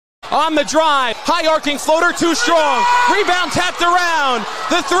on the drive. High arcing floater, too strong. Rebound tapped around.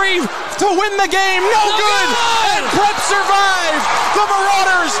 The three to win the game, no good. And Prep survived. The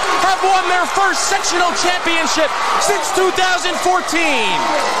Marauders have won their first sectional championship since 2014.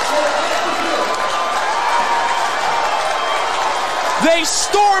 They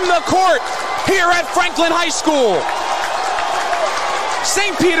storm the court here at Franklin High School.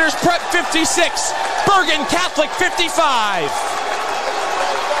 St. Peter's Prep 56, Bergen Catholic 55.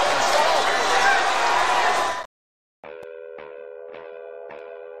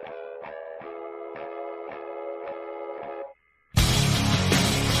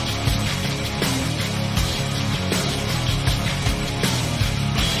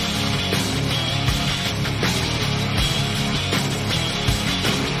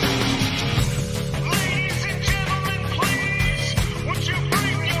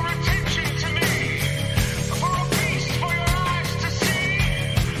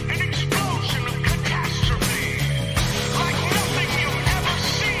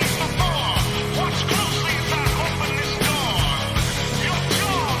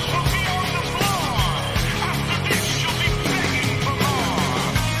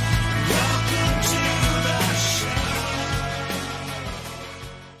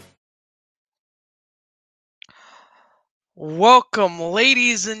 Welcome,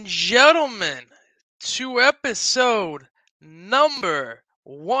 ladies and gentlemen, to episode number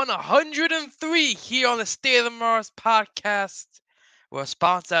 103 here on the State of the Mars podcast. We're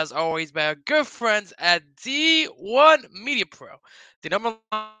sponsored, as always, by our good friends at D1 Media Pro, the number one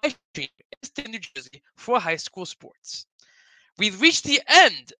live stream in New Jersey for high school sports. We've reached the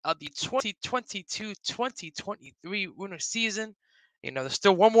end of the 2022-2023 winter season. There's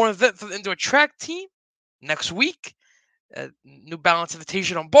still one more event for the indoor track team next week. New Balance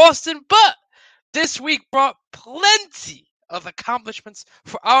invitation on Boston, but this week brought plenty of accomplishments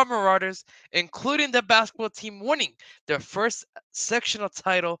for our Marauders, including the basketball team winning their first sectional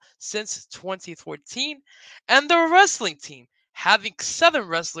title since 2014, and the wrestling team having 7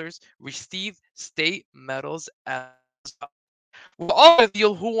 wrestlers receive state medals as well. We'll all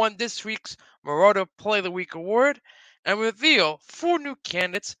reveal who won this week's Marauder Play of the Week award, and reveal 4 new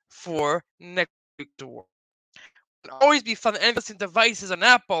candidates for next week's award. Can always be found on any listening devices on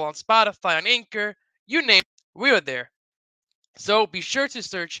Apple, on Spotify, on Anchor, you name it, we are there. So be sure to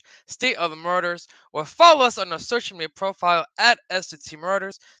search State of the Marauders or follow us on our social media profile at SOT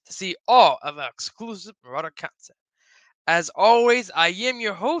Marauders to see all of our exclusive Marauder content. As always, I am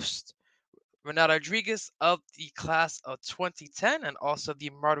your host, Renato Rodriguez of the class of 2010 and also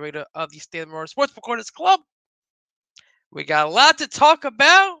the moderator of the State of the Marauders Sports Recorders Club. We got a lot to talk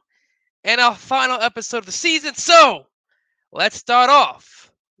about in our final episode of the season, so let's start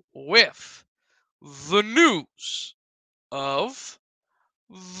off with the news of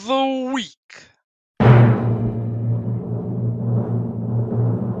the week.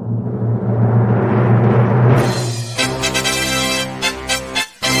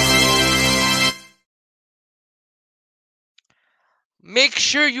 Make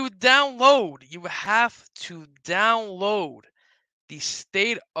sure you have to download the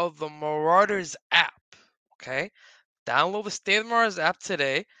State of the Marauders app, okay? Download the State of the Marauders app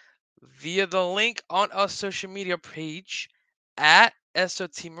today via the link on our social media page at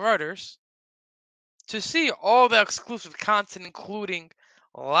SOT Marauders to see all the exclusive content, including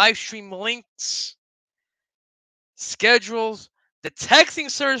live stream links, schedules, the texting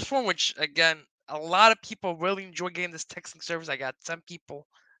service form, which, again, a lot of people really enjoy getting this texting service. I got 10 people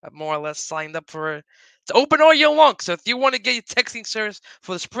more or less signed up for it. It's open all year long, so if you want to get your texting service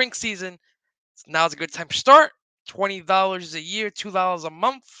for the spring season, now's a good time to start. $20 a year, $2 a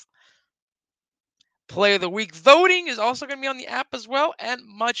month. Play of the Week voting is also going to be on the app as well, and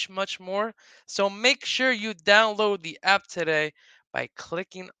much, much more. So make sure you download the app today by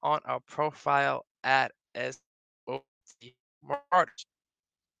clicking on our profile at SOT Marauders.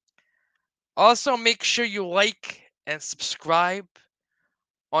 Also, make sure you like and subscribe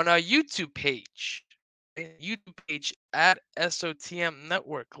on our YouTube page. At SOTM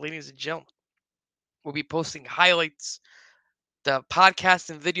Network, ladies and gentlemen. We'll be posting highlights, the podcast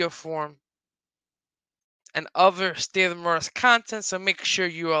in video form, and other State of the Marauders content, so make sure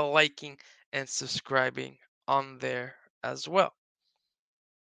you are liking and subscribing on there as well.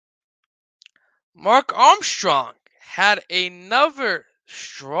 Mark Armstrong had another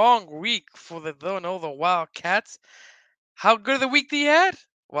strong week for the Villanova Wildcats. How good of the week he had?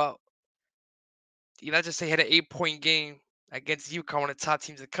 Well, not just say he had an 8-point game against UConn, one of the top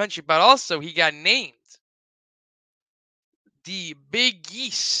teams in the country, but also he got named the Big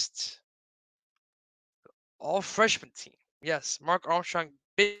East all-freshman team. Yes, Mark Armstrong,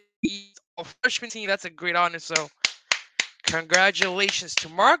 Big East All-Freshman team. That's a great honor. So congratulations to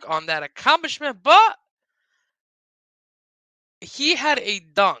Mark on that accomplishment. But he had a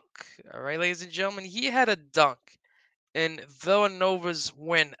dunk. All right, ladies and gentlemen, he had a dunk in Villanova's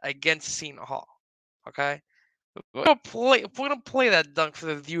win against Seton Hall. Okay, we're gonna play that dunk for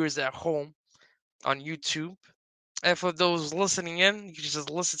the viewers at home on YouTube, and for those listening in, you can just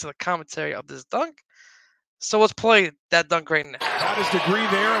listen to the commentary of this dunk. So let's play that dunk right now. Got his degree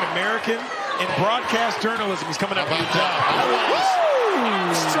there in American in broadcast journalism. He's coming up with a job.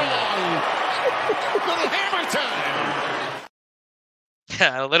 Strong. Little hammer time.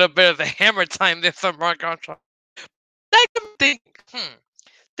 Yeah, a little bit of the hammer time there for Mark Armstrong. I can think,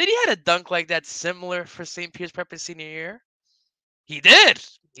 did he had a dunk like that similar for St. Peter's Prep his senior year? He did.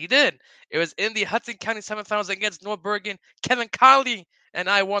 He did. It was in the Hudson County semifinals against North Bergen. Kevin Conley and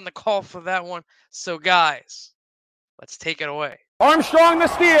I won the call for that one. So, guys, let's take it away. Armstrong the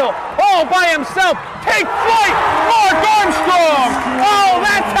steal, all by himself, take flight, Mark Armstrong! Oh,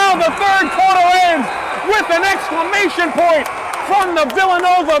 that's how the third quarter ends, with an exclamation point from the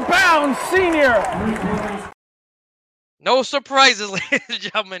Villanova-bound senior. No surprises, ladies and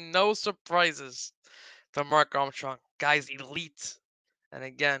gentlemen, no surprises for Mark Armstrong. Guys, elite. And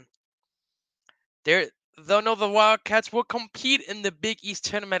again, they'll know the Wildcats will compete in the Big East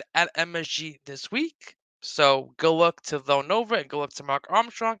tournament at MSG this week. So good luck to Villanova and good luck to Mark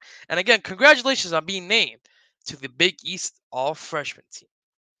Armstrong. And again, congratulations on being named to the Big East All-Freshman team.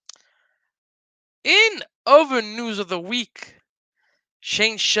 In other news of the week,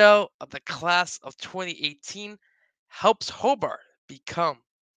 Shane Shell of the class of 2018 helps Hobart become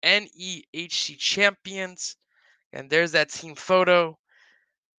NEHC champions. And there's that team photo.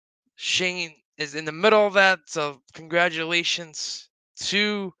 Shane is in the middle of that, so congratulations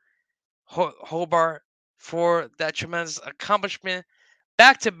to Hobart for that tremendous accomplishment.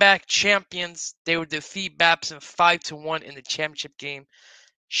 Back-to-back champions. They would defeat Babson 5-1 in the championship game.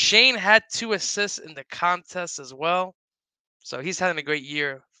 Shane had 2 assists in the contest as well, so he's having a great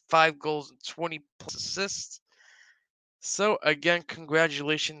year. 5 goals and 20 plus assists. So again,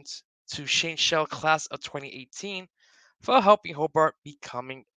 congratulations to Shane Shell, class of 2018, for helping Hobart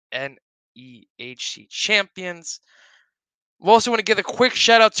becoming NEHC champions. We also want to give a quick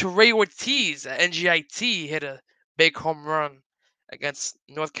shout out to Ray Ortiz at NGIT. He hit a big home run against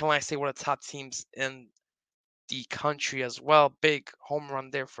North Carolina State, one of the top teams in the country as well. Big home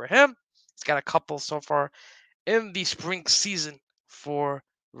run there for him. He's got a couple so far in the spring season for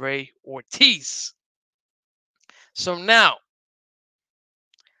Ray Ortiz. So now,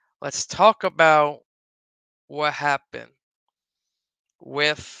 let's talk about what happened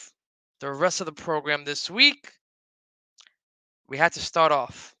with the rest of the program this week. We had to start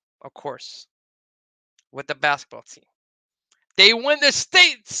off, of course, with the basketball team. They win the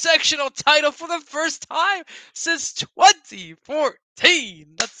state sectional title for the first time since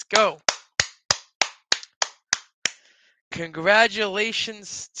 2014. Let's go.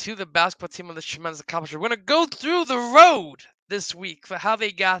 Congratulations to the basketball team on this tremendous accomplishment. We're going to go through the road this week for how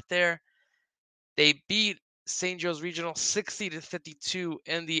they got there. They beat St. Joe's Regional 60-52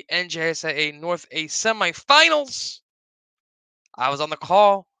 in the NJSIA North A semifinals. I was on the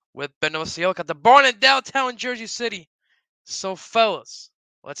call with Ben Osioka at the barn in downtown Jersey City. So, fellas,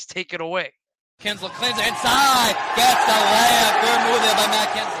 let's take it away. Kinsler cleans it inside. Gets the layup. Good move there by Matt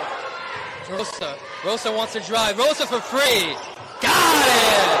Kinsler. Rosa wants to drive. Rosa for free. Got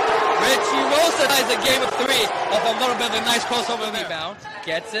it! Richie Rosa ties a game of 3 off a little bit of a nice crossover rebound.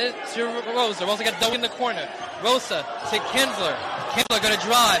 Gets it to Rosa. Rosa got double in the corner. Rosa to Kinsler. Kinsler going to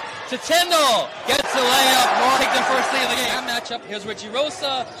drive to Tyndall. Gets the layup. Take the first lead of the game. Matchup. Here's Richie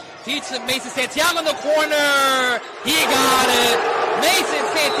Rosa. Feeds to Mason Santiago in the corner. He got it. Mason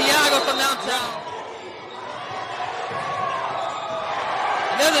Santiago from downtown.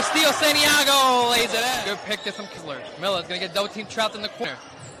 There's a steal. Santiago lays it in. Good pick there from Kinsler. Miller's going to get double team trapped in the corner.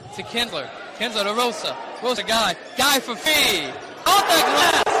 To Kinsler. Kinsler to Rosa. Rosa guy. Guy for free. Off the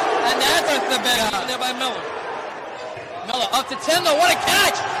glass. And that's the big out there by Miller. Miller up to Tyndall. What a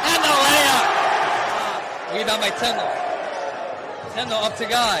catch. And the layup. Rebound by Tyndall. Tyndall up to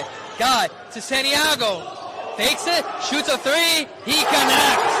Guy. Guy to Santiago. Fakes it. Shoots a 3. He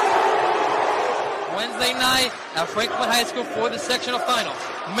connects. Wednesday night at Franklin High School for the sectional finals.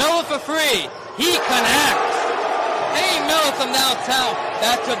 Miller for free. He connects. Hey, Miller from downtown.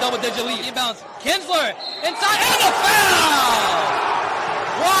 Back to a double-digit lead. Rebounds. Kinsler inside and a foul!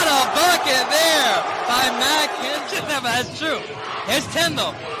 What a bucket there by Matt Kinsler. That's true. Here's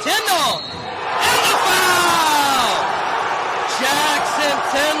Tyndall. Tyndall! And a foul! Jackson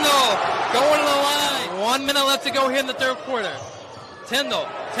Tyndall going to the line. 1 minute left to go here in the third quarter. Tyndall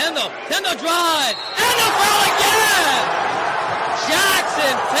Tyndall drive, and the foul again!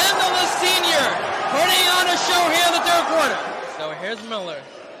 Jackson Tyndall, the senior, putting on a show here in the third quarter. So here's Miller.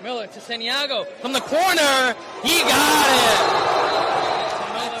 Miller to Santiago from the corner. He got it.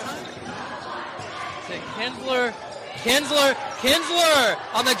 To Kinsler. Kinsler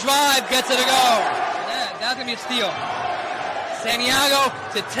on the drive gets it to go. That's going to be a steal. Santiago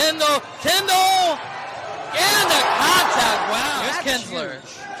to Tyndall. And the contact. Wow. Here's Kinsler.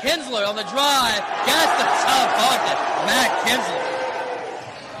 Kinsler on the drive. Gets the top bucket. Matt Kinsler.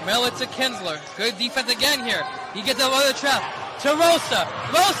 Miller to Kinsler. Good defense again here. He gets out of the trap. To Rosa.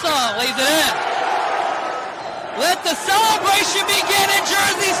 Rosa lays it in. Let the celebration begin in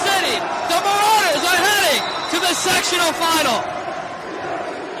Jersey City. The Marauders are heading to the sectional final.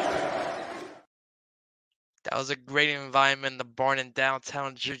 That was a great environment in the barn in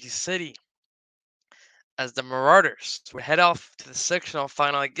downtown Jersey City, as the Marauders would head off to the sectional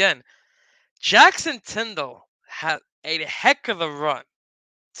final again. Jackson Tyndall had a heck of a run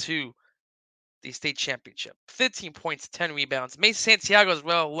to the state championship. 15 points, 10 rebounds. Mace Santiago as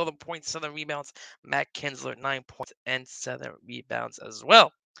well, 11 points, 7 rebounds. Matt Kinsler, 9 points and 7 rebounds as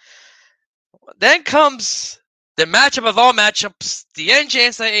well. Then comes the matchup of all matchups, the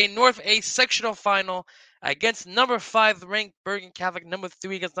NJSIA North A sectional final against number 5 ranked Bergen Catholic, number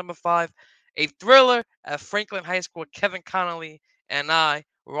 3 against number 5. A thriller at Franklin High School. Kevin Connolly and I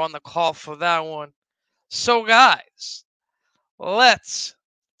were on the call for that one. So guys, let's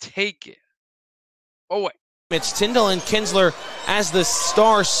take it away. It's Tyndall and Kinsler as the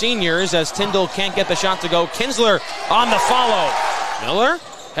star seniors, as Tyndall can't get the shot to go. Kinsler on the follow. Miller,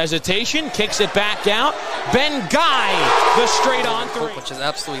 hesitation, kicks it back out. Ben Guy, the straight on three. Which is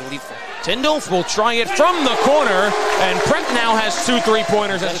absolutely lethal. Tyndall will try it from the corner, and Prep now has 2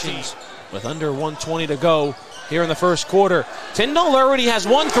 3-pointers as a team. With under 1:20 to go here in the first quarter. Tyndall already has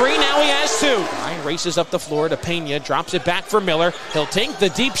 1 3, now he has 2. Ryan races up the floor to Pena, drops it back for Miller. He'll take the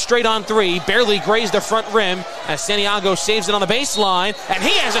deep straight on 3, barely grazed the front rim as Santiago saves it on the baseline, and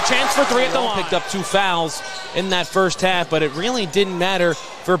he has a chance for 3 at the line. Picked up 2 fouls in that first half, but it really didn't matter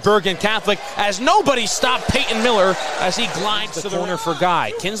for Bergen Catholic as nobody stopped Peyton Miller as he glides to the corner for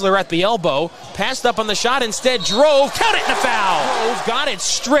Guy. Kinsler at the elbow, passed up on the shot, instead drove, count it in a foul. Drove, got it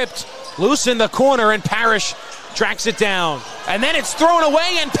stripped, loose in the corner, and Parrish tracks it down. And then it's thrown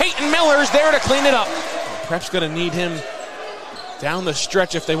away, and Peyton Miller's there to clean it up. Prep's going to need him down the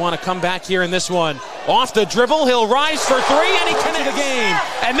stretch if they want to come back here in this one. Off the dribble, he'll rise for 3, and he can the game.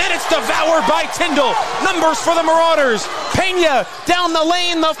 And then it's devoured by Tyndall. Numbers for the Marauders. Pena down the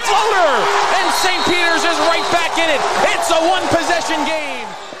lane, the floater, and St. Peter's is right back in it. It's a 1-possession game.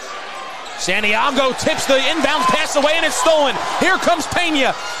 Santiago tips the inbound pass away, and it's stolen. Here comes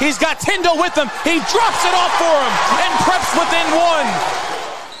Pena. He's got Tyndall with him. He drops it off for him, and Prep's within 1.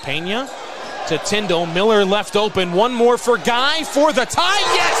 Pena to Tyndall. Miller left open. One more for Guy for the tie.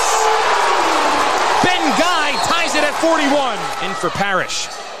 Yes! Ben Guy ties it at 41. In for Parrish.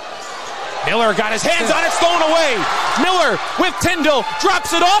 Miller got his hands on it, stolen away. Miller with Tyndall,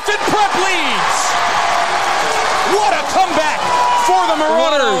 drops it off, and Prep leads. What a comeback for the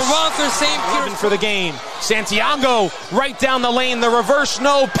Marauders. Run for St. Peter's for the game. Santiago right down the lane, the reverse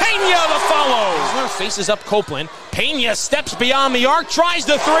no. Pena the follow. Faces up Copeland. Pena steps beyond the arc, tries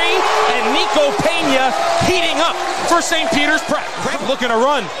the 3, and Nico Pena heating up for St. Peter's Prep. Prep looking to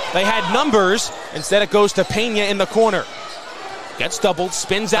run. They had numbers. Instead it goes to Pena in the corner. Gets doubled,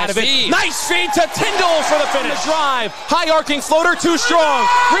 spins out of it. Nice feed to Tyndall for the finish. The drive, high arcing floater, too strong.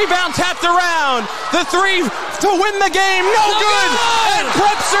 Rebound tapped around. The 3 to win the game, no good. And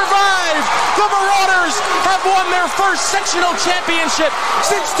Prep survived. The Marauders have won their first sectional championship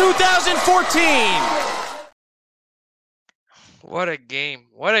since 2014. What a game.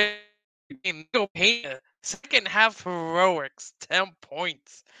 What a game. Nico Pena, second half heroics, 10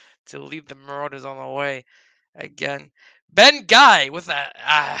 points to lead the Marauders on the way again. Ben Guy with a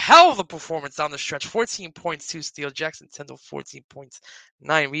hell of a performance down the stretch. 14 points, 2 steals. Jackson Tyndall, 14 points,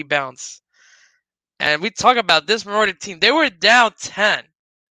 9 rebounds. And we talk about this Marauder team. They were down 10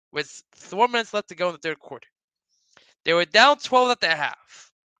 with 4 minutes left to go in the third quarter. They were down 12 at the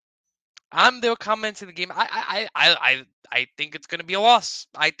half. They'll come into the game. I think it's going to be a loss.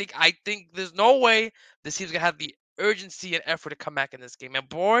 I think there's no way this team's going to have the urgency and effort to come back in this game. And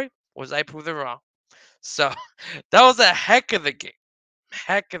boy, was I proven wrong. So that was a heck of a game.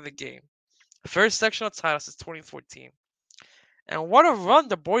 Heck of a game. First sectional title since 2014. And what a run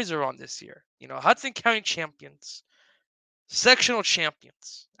the boys are on this year. You know, Hudson County champions, sectional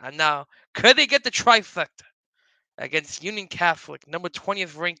champions. And now, could they get the trifecta against Union Catholic, number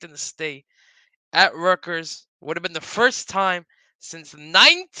 20th ranked in the state, at Rutgers? Would have been the first time Since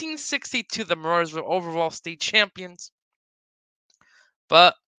 1962, the Marauders were overall state champions.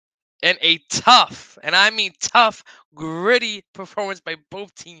 But in a tough, and I mean tough, gritty performance by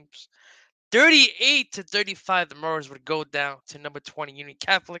both teams, 38-35, the Marauders would go down to number 20 Union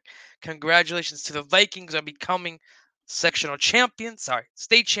Catholic. Congratulations to the Vikings on becoming state champions.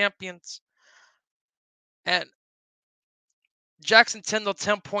 And Jackson Tyndall,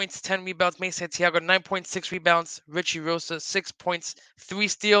 10 points, 10 rebounds. Mason Santiago, 9.6 rebounds. Richie Rosa, 6 points, 3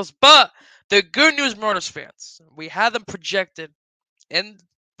 steals. But the good news, Marauders fans, we had them projected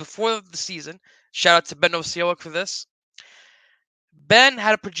before the season. Shout out to Ben Osceola for this. Ben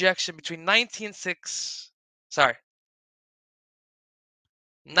had a projection between 19-5,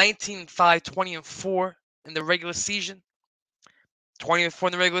 20-4 in the regular season. 20-4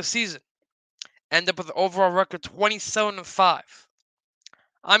 in the regular season. End up with an overall record 27-5.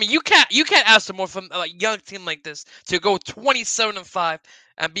 I mean, you can't ask for more from a young team like this to go 27-5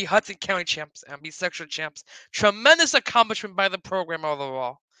 and be Hudson County champs and be sectional champs. Tremendous accomplishment by the program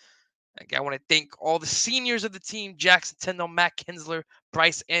overall. Again, I want to thank all the seniors of the team, Jackson Tyndall, Matt Kinsler,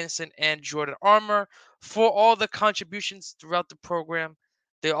 Bryce Anderson, and Jordan Armour, for all the contributions throughout the program.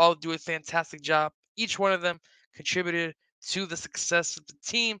 They all do a fantastic job. Each one of them contributed to the success of the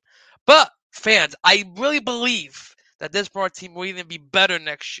team. But, fans, I really believe that this Marauder team will even be better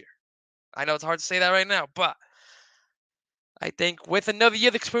next year. I know it's hard to say that right now, but I think with another year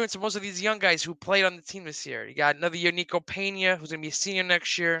of experience of most of these young guys who played on the team this year, you got another year Nico Pena, who's going to be a senior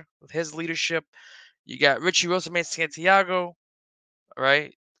next year with his leadership. You got Richie Rosa, Santiago, all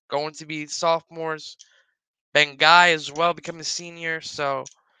right, going to be sophomores. Ben Guy as well, becoming a senior. So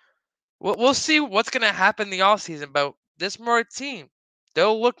we'll see what's going to happen in the offseason. But this Marauder team, they're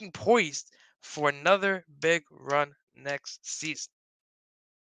looking poised for another big run next season.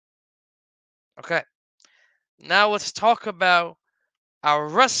 Okay. Now let's talk about our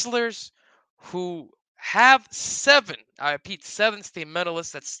wrestlers who have 7. I repeat, 7 state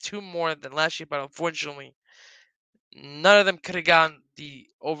medalists. That's 2 more than last year, but unfortunately, none of them could have gotten the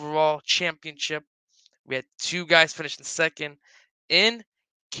overall championship. We had 2 guys finishing second in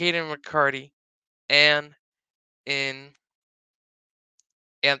Caden Riccardi and in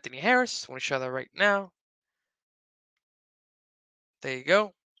Anthony Harris. I want to show that right now. There you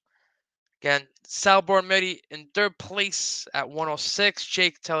go. Again, Sal Bormetti in 3rd place at 106.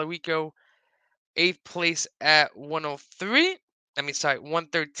 Jake Tallarico, 8th place at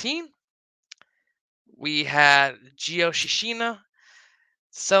 113. We had Gio Shishina,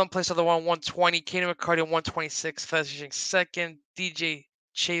 7th place on the 120. Caden Riccardi, 126, finishing 2nd. DJ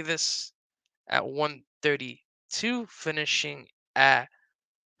Chavis at 132, finishing at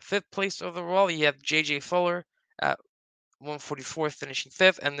 5th place overall. You have JJ Fuller at 144, finishing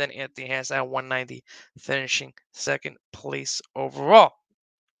 5th, and then Anthony Harris at 190, finishing 2nd place overall.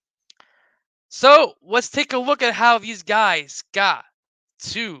 So let's take a look at how these guys got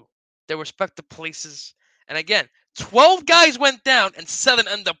to their respective places. And again, 12 guys went down and 7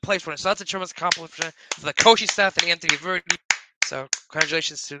 ended up place winners. So that's a tremendous accomplishment for the coaching staff and Anthony Verdi. So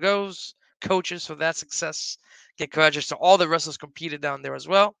congratulations to those coaches for that success. Again, congratulations to all the wrestlers competed down there as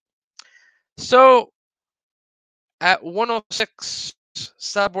well. So at 106,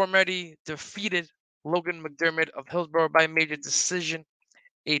 Sal Bormetti defeated Logan McDermott of Hillsborough by major decision,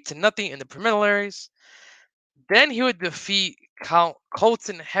 8-0 in the preliminaries. Then he would defeat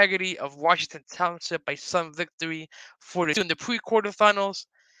Colton Haggerty of Washington Township by some victory, 4-2 in the pre-quarterfinals.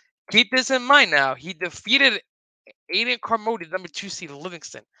 Keep this in mind now. He defeated Aiden Carmody, number 2 seed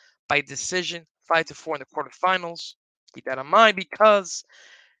Livingston, by decision, 5-4 in the quarterfinals. Keep that in mind because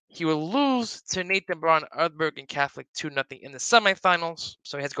he will lose to Nathan Braun Erdberg Catholic 2-0 in the semifinals.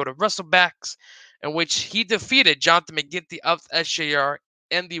 So he has to go to WrestleBacks, in which he defeated Jonathan McGinty of SJR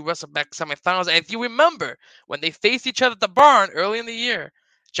in the WrestleBack semifinals. And if you remember, when they faced each other at the barn early in the year,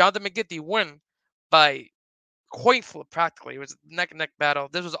 Jonathan McGinty won by coin flip practically. It was a neck-and-neck battle.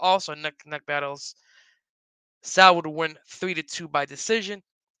 This was also neck-and-neck battles. Sal would win 3-2 by decision.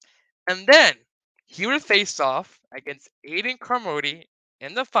 And then he would face off against Aiden Carmody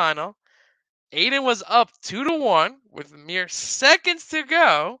in the final. Aiden was up 2-1 with mere seconds to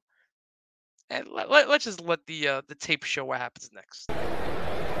go. And let's just let the tape show what happens next.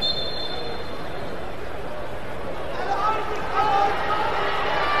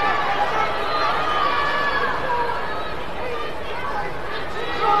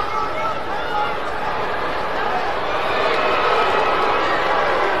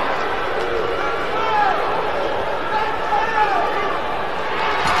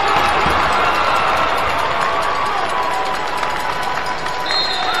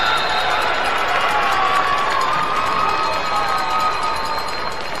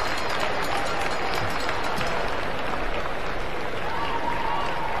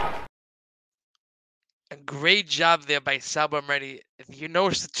 great job there by Sal Bormetti. If you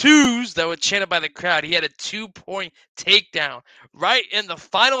notice the twos that were chanted by the crowd, he had a 2-point takedown right in the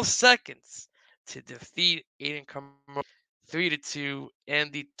final seconds to defeat Aiden Carmona 3-2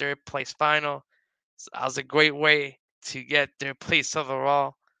 in the third place final. So that was a great way to get third place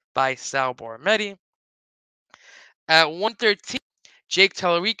overall by Sal Bormetti. At 113, Jake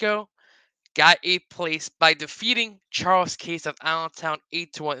Tallarico got 8th place by defeating Charles Case of Allentown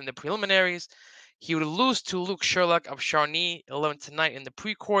 8-1 in the preliminaries. He would lose to Luke Sherlock of Shawnee 11-9 in the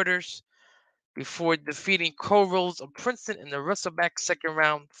pre-quarters before defeating Cole Rose of Princeton in the wrestleback second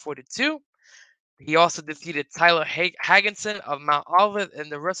round 4-2. He also defeated Tyler Hagginson of Mount Olivet in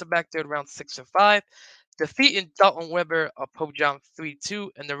the wrestleback third round 6-5, defeating Dalton Weber of Pope John 3-2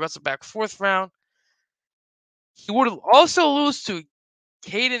 in the wrestleback fourth round. He would also lose to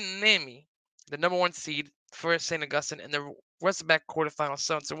Caden Nami, the number 1 seed for St. Augustine, in the wrestleback quarterfinal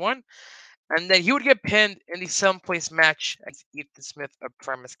 7-1. And then he would get pinned in the 7th place match against Ethan Smith of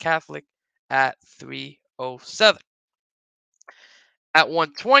Primus Catholic at 3:07. At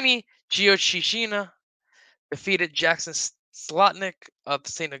 120, Gio Shishina defeated Jackson Slotnick of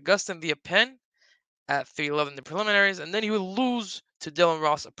St. Augustine via pin at 3:11 in the preliminaries. And then he would lose to Dylan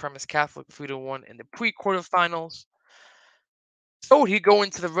Ross of Primus Catholic 3-1 in the pre-quarterfinals. So he'd go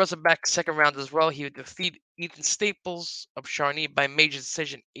into the wrestleback second round as well. He would defeat Ethan Staples of Shawnee by major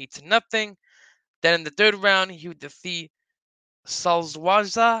decision 8-0. Then in the third round, he would defeat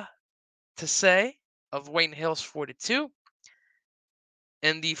Salzwaza Tasei of Wayne Hills 4-2.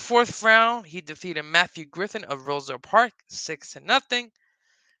 In the fourth round, he defeated Matthew Griffin of Roseville Park 6-0.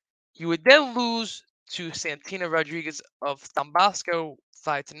 He would then lose to Santina Rodriguez of Tambasco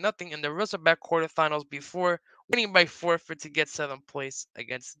 5-0 in the wrestleback quarterfinals before winning by forfeit to get 7th place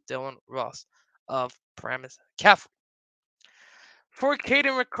against Dylan Ross of Primus Catholic. For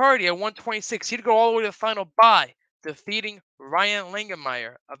Caden Riccardi at 126, he'd go all the way to the final by defeating Ryan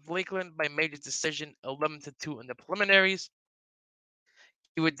Langemeyer of Lakeland by major decision 11-2 in the preliminaries.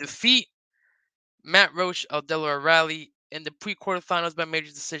 He would defeat Matt Roach of Delaware Rally in the pre-quarterfinals by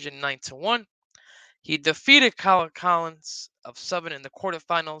major decision 9-1. He defeated Colin Collins of Southern in the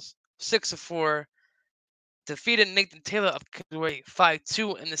quarterfinals 6-4. Defeated Nathan Taylor of Kingsway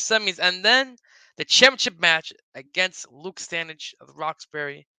 5-2 in the semis, and then the championship match against Luke Stanage of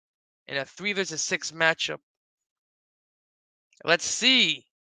Roxbury in a 3-6 matchup. Let's see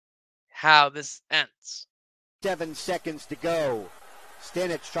how this ends. 7 seconds to go.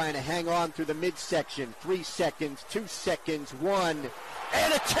 Stanich trying to hang on through the midsection. 3 seconds, 2 seconds, 1.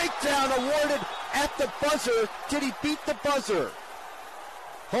 And a takedown awarded at the buzzer. Did he beat the buzzer?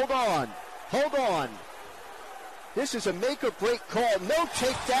 Hold on. This is a make-or-break call. No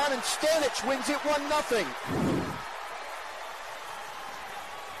takedown, and Stanich wins it 1-0.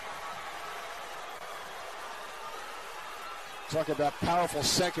 Talk about powerful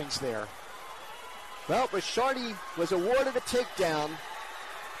seconds there. Well, Riccardi was awarded a takedown,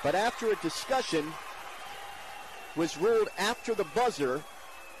 but after a discussion, was ruled after the buzzer,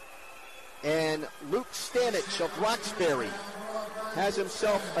 and Luke Stanich of Roxbury has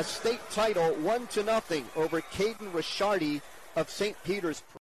himself a state title 1-0 over Caden Riccardi of St.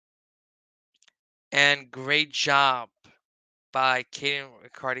 Petersburg. And great job by Caden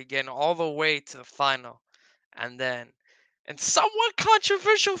Riccardi getting all the way to the final. And then, in somewhat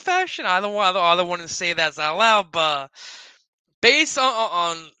controversial fashion, I don't want to say that out loud, but based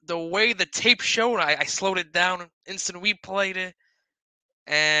on the way the tape showed, I slowed it down, instant replayed it,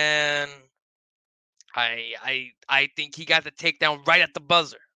 and I think he got the takedown right at the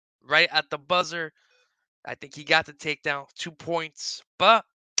buzzer. Right at the buzzer. I think he got the takedown, 2 points. But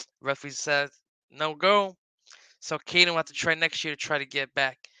referee said no go. So Caden will have to try next year to try to get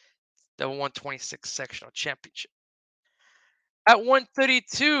back the 126 sectional championship. At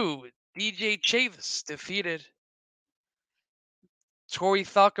 132, DJ Chavis defeated Torrey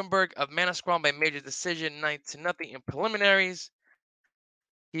Falkenberg of Manasquan by major decision 9-0 in preliminaries.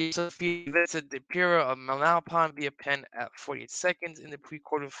 He also defeated Vincent DePiro of Manalapan via pin at 48 seconds in the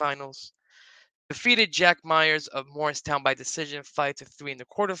pre-quarterfinals. Defeated Jack Myers of Morristown by decision 5-3 in the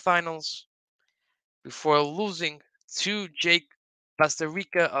quarterfinals. Before losing to Jake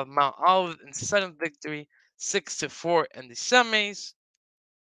Bastarrica of Mount Olive in sudden victory 6-4 in the semis.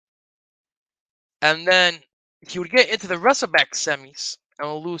 And then he would get into the wrestleback semis and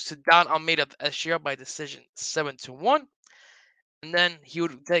will lose to Don Almeida of SGR by decision 7-1. And then he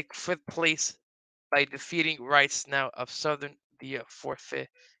would take 5th place by defeating Wright Snow of Southern via forfeit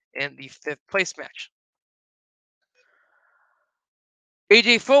in the 5th place match.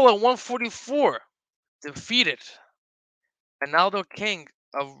 AJ Fuller, 144, defeated Ronaldo King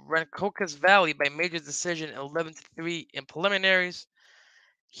of Rancocas Valley by major decision 11-3 in preliminaries.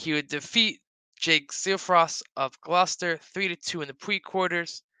 He would defeat Jake Searfrost of Gloucester 3-2 in the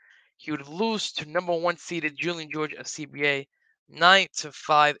pre-quarters. He would lose to number 1 seeded Julian George of CBA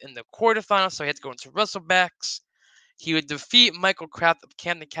 9-5 in the quarterfinals, so he had to go into wrestlebacks. He would defeat Michael Kraft of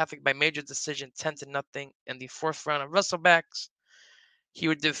Camden Catholic by major decision 10-0 in the 4th round of wrestlebacks. He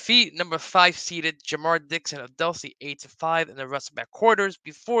would defeat number 5 seeded Jamar Dixon of Delsey 8-5 in the wrestleback quarters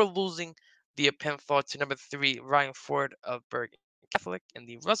before losing via pinfall to number 3 Ryan Ford of Bergen Catholic in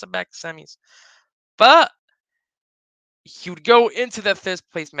the wrestleback semis. But he would go into that 5th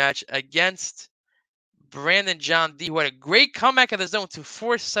place match against Brandon John D, who had a great comeback of his own to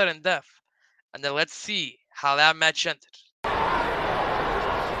force sudden death. And then let's see how that match ended.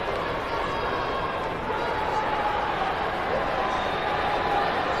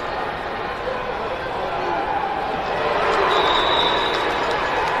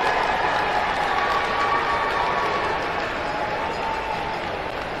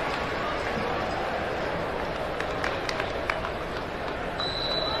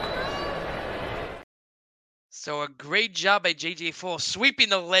 So a great job by JJ Full, sweeping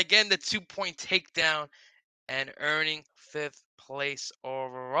the leg and the 2-point takedown and earning 5th place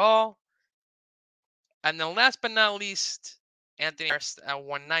overall. And then last but not least, Anthony Harris at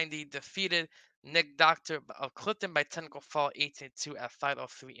 190 defeated Nick Doctor of Clifton by technical fall 18-2 at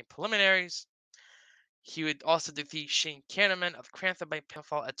 5:03 in preliminaries. He would also defeat Shane Canterman of Cranford by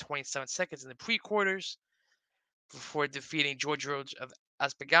pinfall at 27 seconds in the pre-quarters before defeating George Rhodes of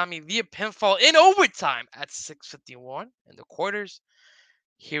Aspagami via pinfall in overtime at 6:51 in the quarters.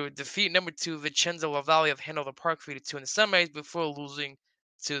 He would defeat number 2 Vincenzo Lavalle of Hanover Park 3-2 in the semis before losing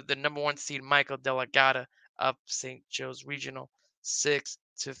to the number 1 seed Michael Delagata of St. Joe's Regional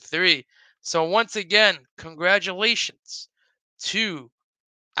 6-3. So once again, congratulations to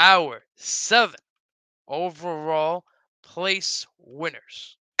our 7 overall place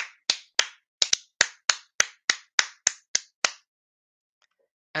winners.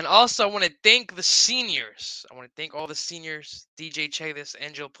 And also, I want to thank the seniors. I want to thank all the seniors, DJ Chavis,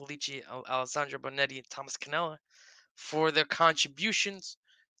 Angelo Polici, Alessandro Bonetti, and Thomas Canella, for their contributions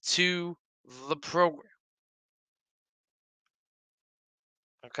to the program.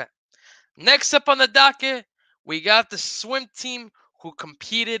 Okay. Next up on the docket, we got the swim team who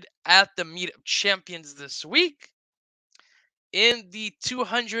competed at the Meet of Champions this week. In the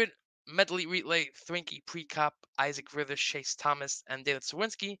 200 medley relay, Frankie Prekop, Isaac Rivers, Chase Thomas, and David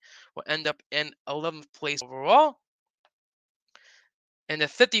Sawinski will end up in 11th place overall. In the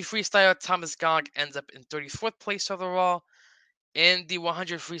 50 freestyle, Thomas Gog ends up in 34th place overall. In the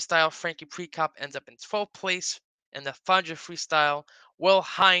 100 freestyle, Frankie Prekop ends up in 12th place. In the 500 freestyle, Will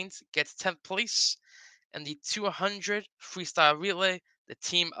Hines gets 10th place. In the 200 freestyle relay, the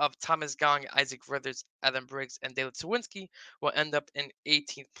team of Thomas Gong, Isaac Rivers, Adam Briggs, and David Sawinski will end up in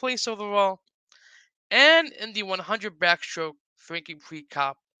 18th place overall. And in the 100 backstroke, Frankie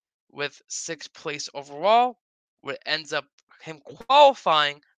Prekop with 6th place overall, which ends up him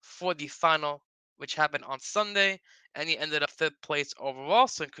qualifying for the final, which happened on Sunday, and he ended up 5th place overall.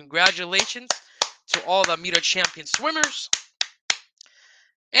 So congratulations to all the Meet of Champions swimmers.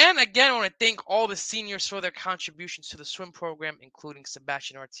 And again, I want to thank all the seniors for their contributions to the swim program, including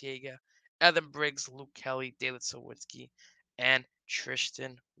Sebastian Ortega, Evan Briggs, Luke Kelly, David Sawinski, and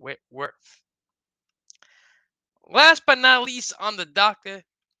Tristan Whitworth. Last but not least on the docket,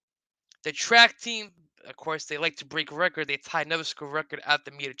 the track team. Of course, they like to break record. They tied another school record at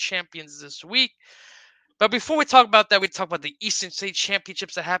the Meet of Champions this week. But before we talk about that, we talk about the Eastern State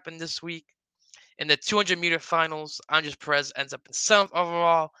Championships that happened this week. In the 200-meter finals, Andres Perez ends up in 7th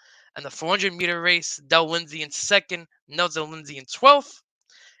overall. And the 400-meter race, Del Lindsay in 2nd, Nelson Lindsay in 12th.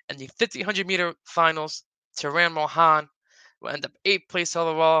 And the 1500-meter finals, Tehran Mohan will end up 8th place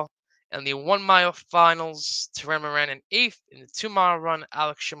overall. And the 1-mile finals, Tehran Moran in 8th. In the 2-mile run,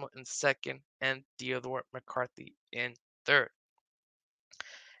 Alex Schimmel in 2nd. And Theodore McCarthy in 3rd.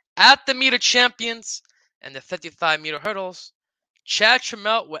 At the Meet of Champions and the 55-meter hurdles, Chad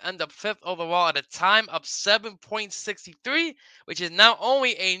Trammell will end up 5th overall at a time of 7.63, which is not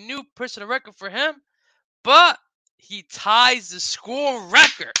only a new personal record for him, but he ties the school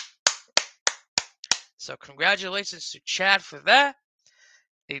record. So congratulations to Chad for that.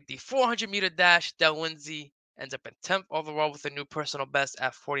 The 400-meter dash, Del Lindsay ends up in 10th overall with a new personal best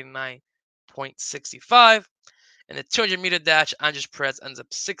at 49.65. And the 200-meter dash, Andres Perez ends up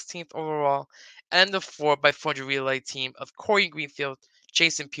 16th overall. And the 4x400 relay team of Corey Greenfield,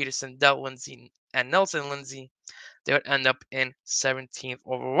 Jason Peterson, Del Lindsay, and Nelson Lindsay, they would end up in 17th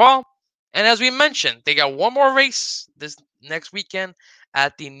overall. And as we mentioned, they got one more race this next weekend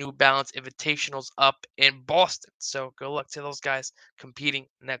at the New Balance Invitationals up in Boston. So good luck to those guys competing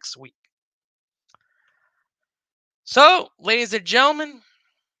next week. So, ladies and gentlemen,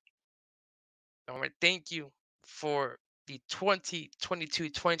 I want to thank you for the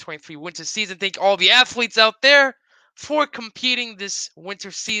 2022-2023 winter season. Thank all the athletes out there for competing this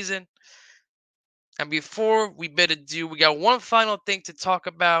winter season. And before we bid adieu, we got one final thing to talk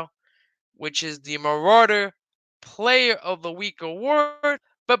about, which is the Marauder Player of the Week award.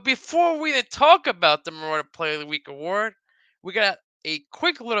 But before we even talk about the Marauder Player of the Week award, we got a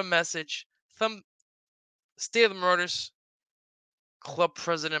quick little message from State of the Marauders Club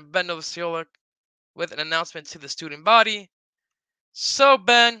President Ben Novosiolek with an announcement to the student body. So,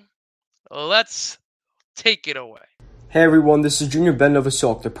 Ben, let's take it away. Hey everyone, this is Junior Ben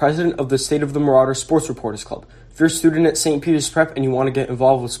Novosiolek, the president of the State of the Marauder Sports Reporters Club. If you're a student at St. Peter's Prep and you want to get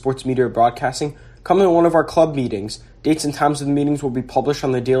involved with sports media or broadcasting, come to one of our club meetings. Dates and times of the meetings will be published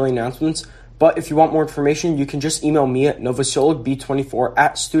on the daily announcements, but if you want more information, you can just email me at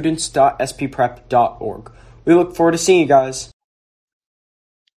novosiolikb24@students.spprep.org. We look forward to seeing you guys.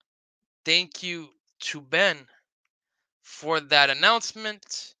 Thank you to Ben for that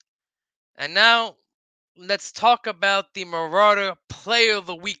announcement. And now, let's talk about the Marauder Player of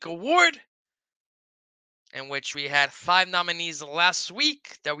the Week award, in which we had 5 nominees last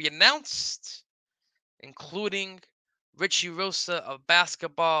week that we announced, including Richie Rosa of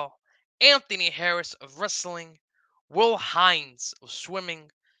basketball, Anthony Harris of wrestling, Will Hines of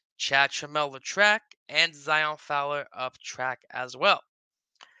swimming, Chad Trammell of track, and Zion Fowler of track as well.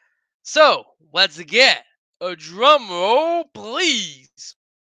 So, let's get a drum roll, please.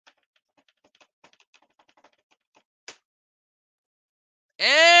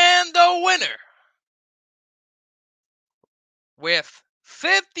 And the winner, with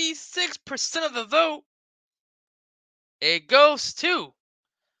 56% of the vote, it goes to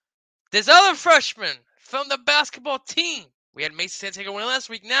this other freshman from the basketball team. We had Mason Santiago winning last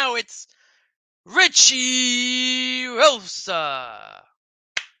week. Now it's Richie Rosa.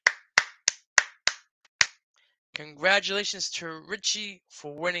 Congratulations to Richie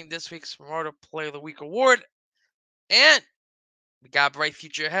for winning this week's Marauder Player of the Week award. And we got a bright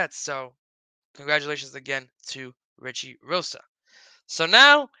future ahead. So congratulations again to Richie Rosa. So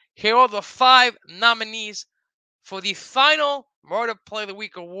now, here are the 5 nominees for the final Marauder Player of the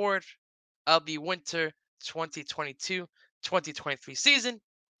Week award of the winter 2022-2023 season.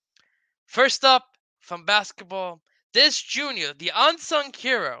 First up, from basketball, this junior, the unsung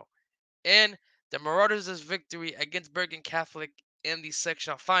hero in the Marauders' victory against Bergen Catholic in the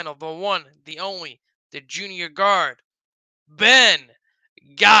sectional final, the one, the only, the junior guard, Ben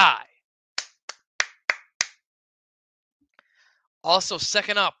Guy. Also,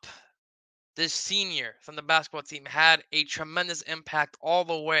 second up, this senior from the basketball team had a tremendous impact all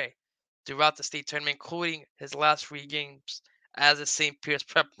the way throughout the state tournament, including his last 3 games as a St. Peter's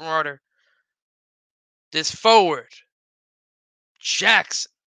Prep Marauder. This forward,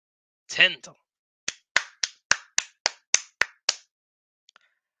 Jackson Tyndall.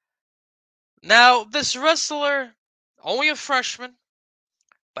 Now, this wrestler, only a freshman,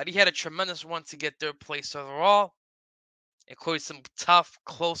 but he had a tremendous one to get 3rd place overall, including some tough,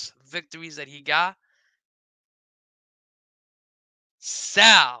 close victories that he got.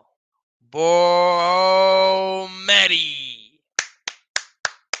 Sal Bormetti.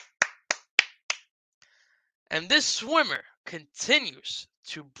 And this swimmer continues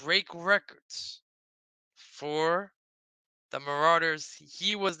to break records for the Marauders.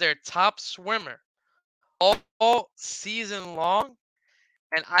 He was their top swimmer all season long.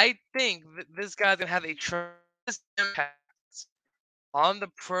 And I think that this guy's going to have a tremendous impact on the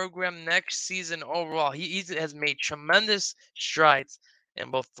program next season overall. He has made tremendous strides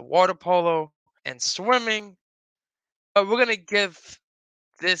in both the water polo and swimming. But we're going to give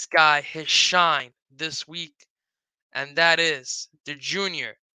this guy his shine this week. And that is the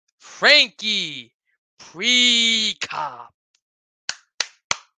junior, Frankie Prekop.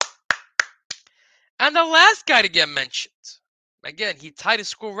 And the last guy to get mentioned, again, he tied his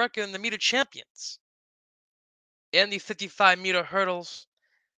school record in the meter champions. In the 55-meter hurdles,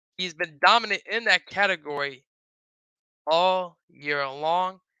 he's been dominant in that category all year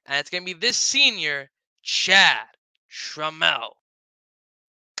long. And it's going to be this senior, Chad Trammell.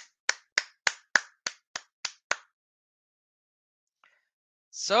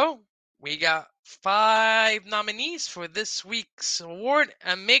 So, we got 5 nominees for this week's award.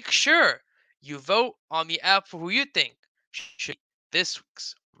 And make sure you vote on the app for who you think should be this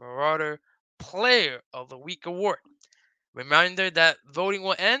week's Marauder Player of the Week award. Reminder that voting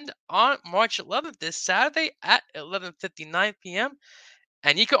will end on March 11th, this Saturday at 11:59 p.m.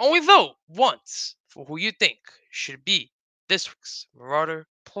 And you can only vote once for who you think should be this week's Marauder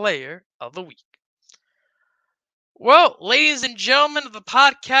Player of the Week. Well, ladies and gentlemen of the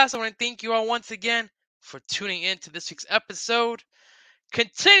podcast, I want to thank you all once again for tuning in to this week's episode.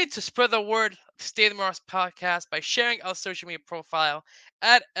 Continue to spread the word of State of the Marauders podcast by sharing our social media profile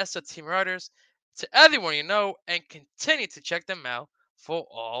at SOT Marauders to everyone you know, and continue to check them out for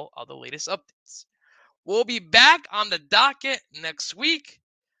all of the latest updates. We'll be back on the docket next week.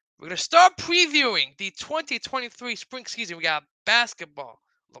 We're going to start previewing the 2023 spring season. We got basketball,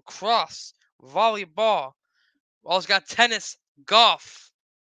 lacrosse, volleyball. We also got tennis, golf,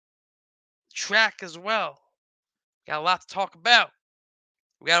 track as well. Got a lot to talk about.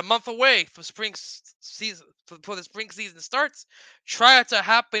 We got a month away for spring season before the spring season starts. Tryouts are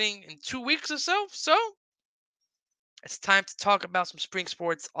happening in 2 weeks or so. So it's time to talk about some spring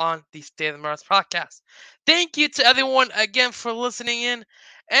sports on the State of the Marauders podcast. Thank you to everyone again for listening in.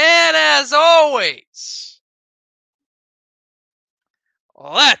 And as always,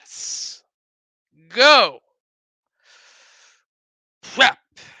 let's go prep.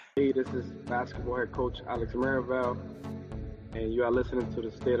 Hey, this is basketball head coach Alex Marival, and you are listening to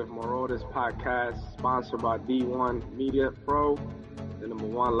the State of Marauders podcast, sponsored by D1 Media Pro, the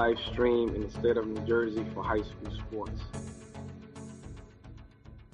 #1 live stream in the state of New Jersey for high school sports.